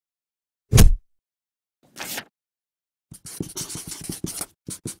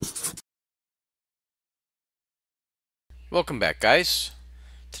Welcome back, guys.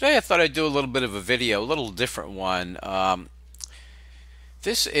 Today I thought I'd do a little bit of a video, a little different one.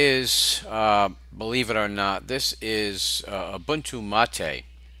 This is, believe it or not, this is Ubuntu Mate.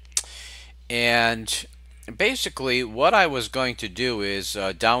 And basically what I was going to do is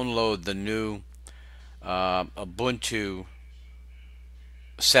download the new Ubuntu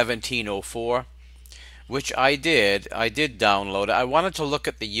 1704, which I did. I did download it. I wanted to look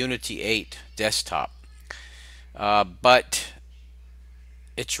at the Unity 8 desktop, but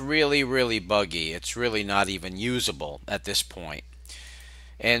it's really buggy. It's really not even usable at this point.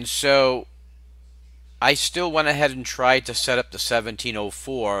 And so I still went ahead and tried to set up the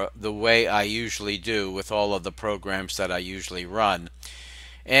 1704 the way I usually do with all of the programs that I usually run.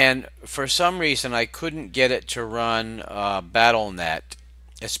 And for some reason I couldn't get it to run Battle.net,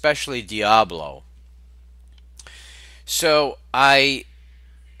 especially Diablo. So I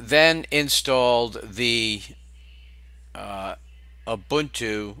then installed the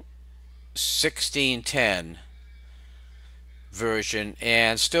Ubuntu 16.10 version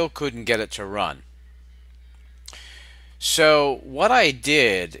and still couldn't get it to run. So what I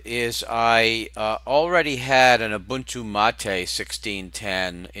did is I already had an Ubuntu Mate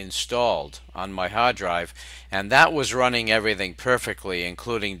 16.10 installed on my hard drive, and that was running everything perfectly,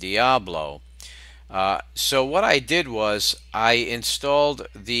 including Diablo. So what I did was I installed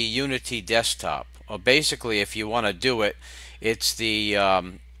the Unity desktop. Or basically, if you want to do it, it's the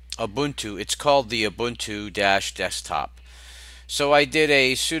Ubuntu. It's called the Ubuntu-desktop. So I did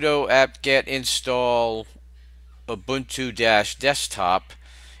a sudo apt-get install Ubuntu-desktop.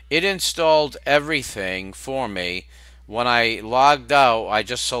 It installed everything for me. When I logged out, I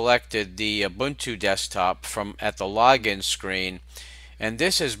just selected the Ubuntu desktop from at the login screen, and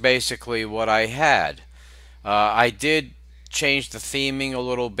this is basically what I had. I did change the theming a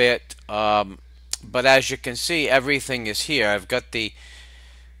little bit, but as you can see, everything is here. I've got the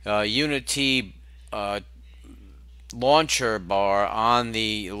Unity launcher bar on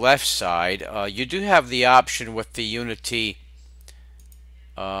the left side. You do have the option with the Unity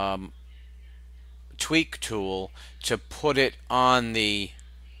tweak tool to put it on the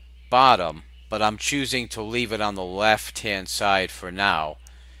bottom, but I'm choosing to leave it on the left hand side for now.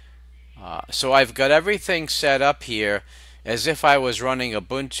 So I've got everything set up here as if I was running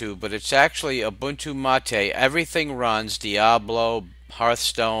Ubuntu, but it's actually Ubuntu Mate. Everything runs: Diablo,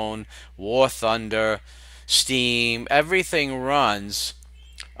 Hearthstone, War Thunder, Steam, everything runs.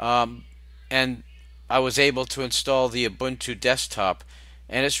 And I was able to install the Ubuntu desktop,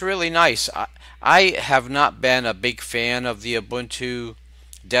 and it's really nice. I have not been a big fan of the Ubuntu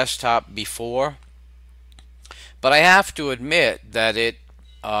desktop before, but I have to admit that it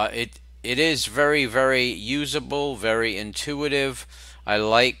is very usable, very intuitive. I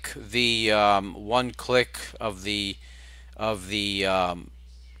like the one click of the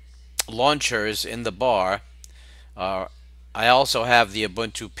launchers in the bar. I also have the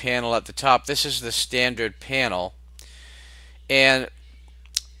Ubuntu panel at the top. This is the standard panel, and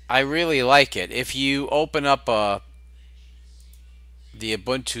I really like it. If you open up the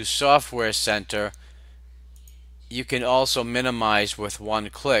Ubuntu Software Center, you can also minimize with one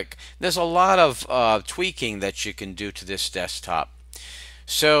click. There's a lot of tweaking that you can do to this desktop.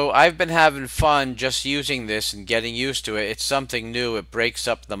 So I've been having fun just using this and getting used to it. It's something new. It breaks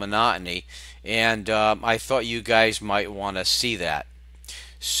up the monotony, and I thought you guys might want to see that.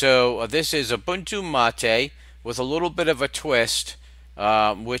 So this is Ubuntu Mate with a little bit of a twist,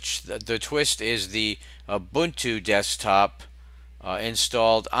 which the twist is the Ubuntu desktop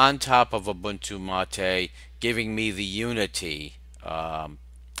installed on top of Ubuntu Mate, giving me the Unity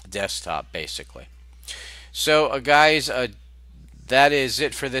desktop basically. So guys, that is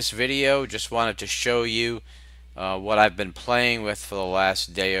it for this video. Just wanted to show you what I've been playing with for the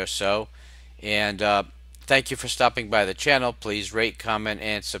last day or so, and thank you for stopping by the channel. Please rate, comment,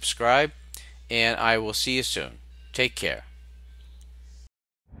 and subscribe, and I will see you soon. Take care.